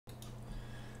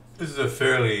This is a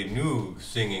fairly new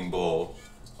singing bowl,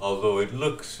 although it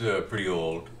looks pretty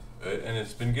old, and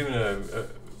it's been given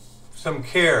some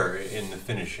care in the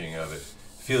finishing of it.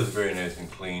 Feels very nice and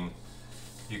clean.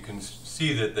 You can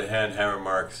see that the hand hammer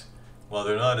marks, while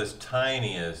they're not as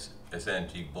tiny as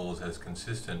antique bowls, as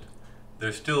consistent,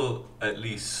 they're still at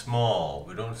least small.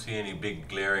 We don't see any big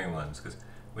glaring ones, because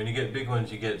when you get big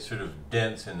ones you get sort of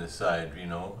dents in the side, you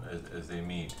know, as they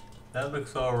meet. That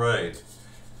looks all right.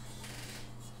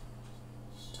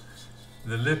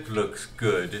 The lip looks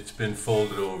good. It's been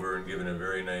folded over and given a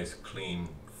very nice clean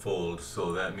fold,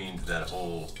 so that means that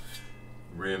whole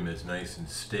rim is nice and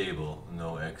stable,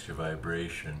 no extra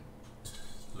vibration.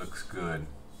 Looks good.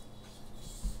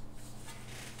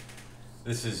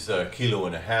 This is 1.5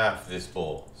 kilos, this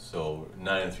bowl, so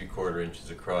 9 3/4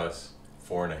 inches across,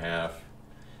 4.5.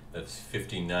 That's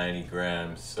 90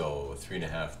 grams, so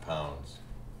 3.5 pounds.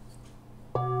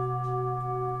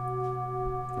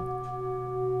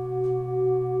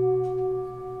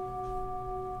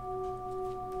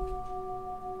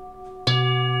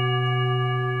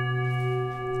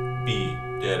 B,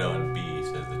 dead on B,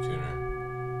 says the tuner.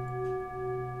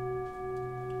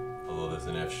 Although there's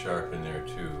an F sharp in there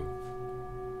too.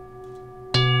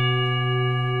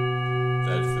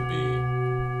 That's the B.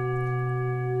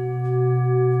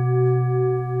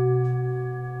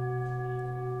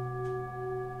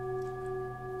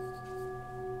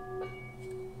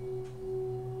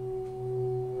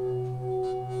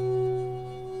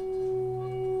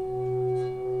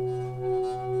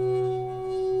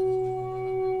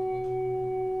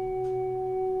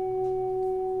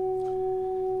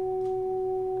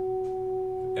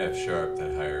 F sharp,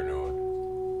 that higher note.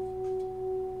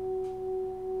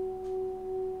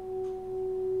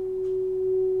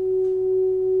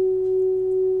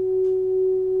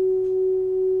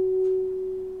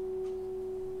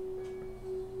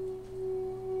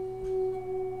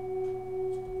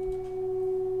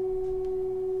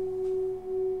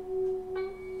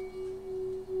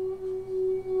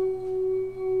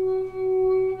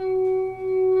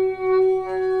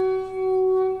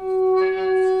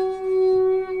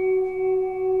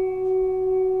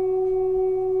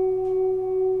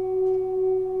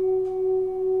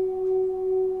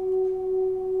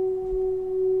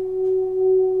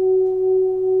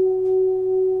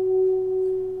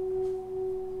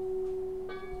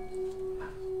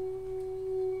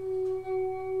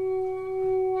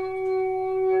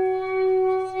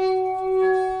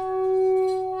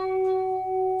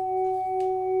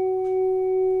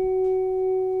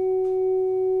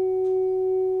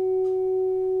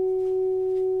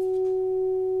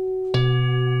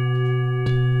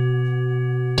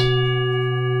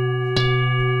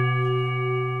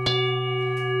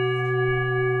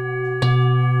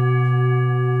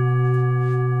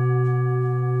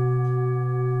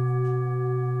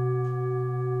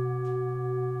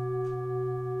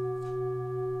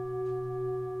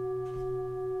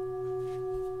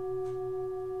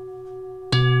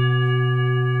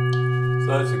 So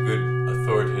that's a good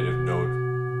authoritative note,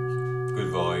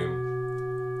 good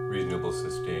volume, reasonable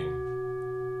sustain.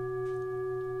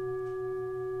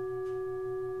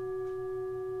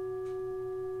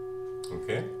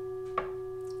 Okay?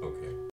 Okay.